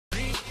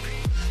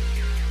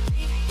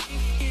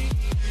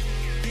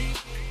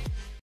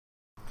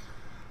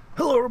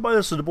everybody,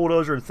 this is the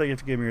Bulldozer, and thank you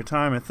for giving me your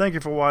time, and thank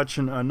you for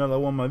watching another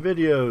one of my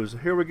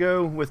videos. Here we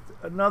go with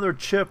another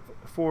chip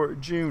for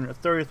June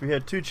 30th. We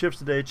had two chips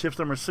today, chips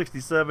number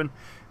 67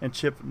 and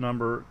chip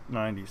number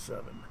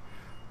 97.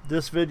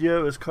 This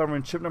video is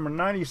covering chip number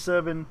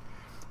 97,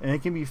 and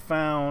it can be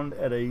found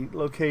at a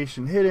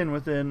location hidden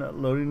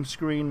within loading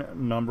screen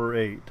number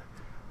 8.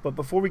 But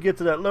before we get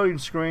to that loading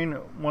screen, I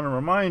want to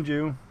remind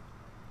you,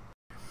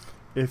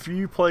 if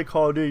you play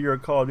Call of Duty, you're a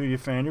Call of Duty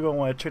fan, you're going to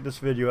want to check this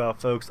video out,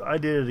 folks. I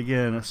did it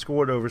again. I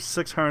scored over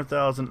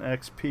 600,000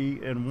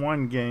 XP in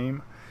one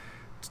game.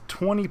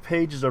 20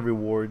 pages of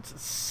rewards,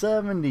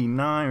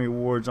 79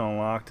 rewards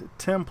unlocked,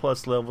 10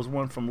 plus levels,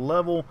 went from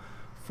level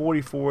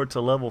 44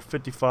 to level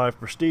 55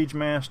 Prestige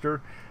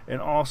Master,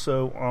 and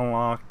also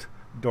unlocked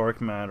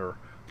Dark Matter.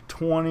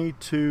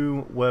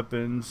 22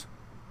 weapons,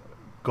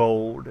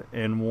 gold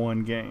in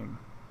one game.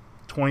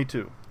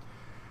 22.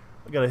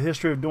 I got a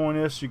history of doing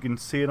this. You can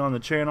see it on the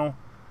channel,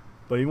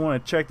 but you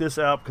want to check this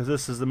out because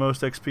this is the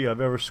most XP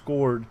I've ever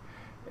scored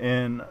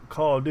in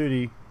Call of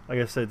Duty. Like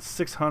I said,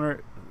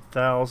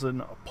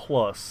 600,000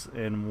 plus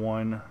in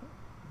one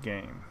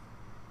game.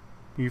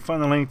 You can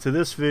find the link to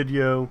this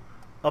video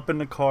up in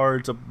the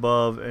cards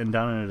above and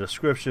down in the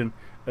description,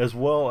 as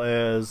well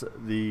as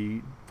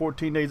the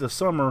 14 days of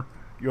summer.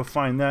 You'll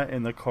find that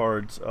in the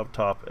cards up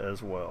top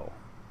as well.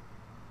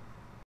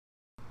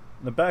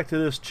 Now back to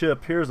this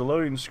chip. Here's the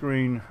loading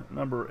screen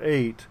number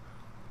 8,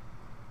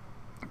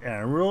 and I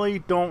really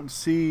don't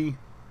see.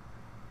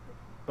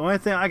 The only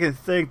thing I can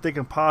think they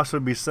can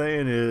possibly be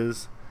saying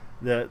is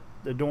that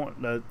they're doing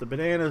that the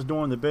banana's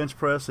doing the bench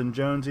press and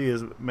Jonesy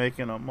is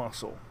making a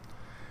muscle.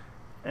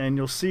 And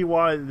you'll see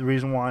why. The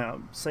reason why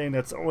I'm saying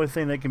that's the only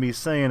thing they can be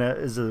saying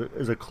is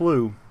a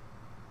clue.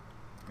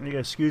 And you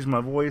guys excuse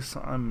my voice.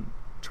 I'm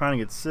trying to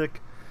get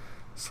sick.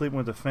 Sleeping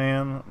with the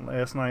fan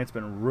last night. It's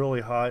been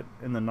really hot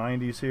in the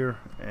 90s here,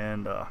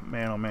 and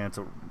man oh man, it's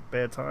a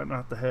bad time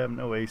not to have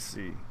no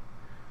AC.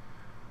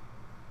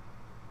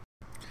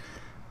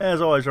 As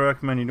always, I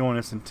recommend you doing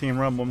this in Team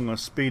Rumble. I'm going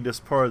to speed this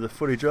part of the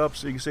footage up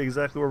so you can see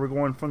exactly where we're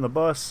going from the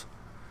bus.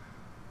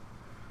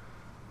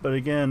 But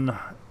again,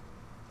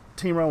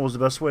 Team Rumble is the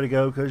best way to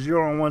go because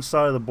you're on one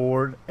side of the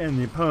board and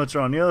the opponents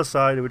are on the other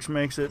side, which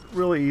makes it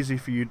really easy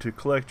for you to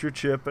collect your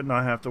chip and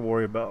not have to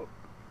worry about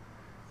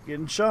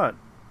getting shot.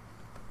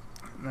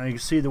 Now you can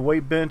see the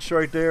weight bench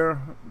right there,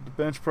 the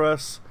bench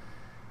press,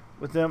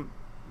 with them,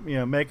 you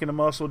know, making a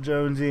muscle,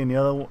 Jonesy, and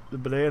the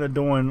banana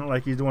doing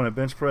like he's doing a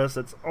bench press.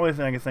 That's the only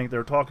thing I can think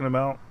they're talking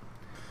about.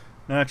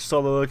 Now that you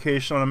saw the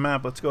location on the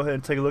map, let's go ahead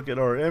and take a look at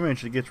our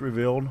image that gets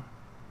revealed.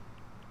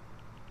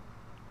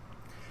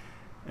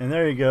 And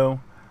there you go.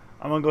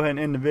 I'm going to go ahead and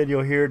end the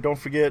video here. Don't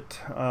forget,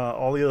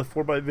 all the other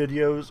Fortbyte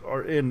videos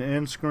are in the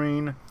end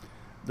screen.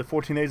 The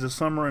 14 days of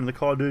summer and the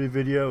Call of Duty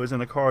video is in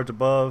the cards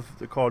above.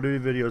 The Call of Duty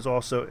video is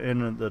also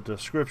in the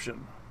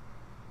description.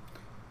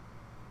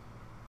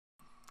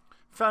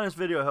 If you found this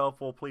video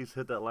helpful, please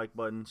hit that like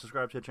button.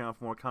 Subscribe to the channel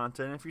for more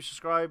content. And if you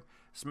subscribe,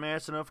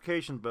 smash the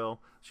notification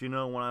bell so you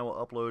know when I will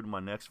upload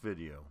my next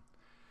video.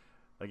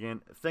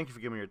 Again, thank you for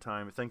giving me your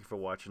time. Thank you for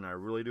watching. I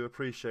really do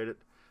appreciate it.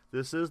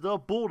 This is the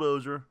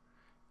Bulldozer.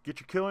 Get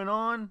your killing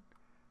on,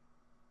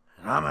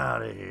 and I'm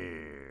out of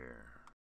here.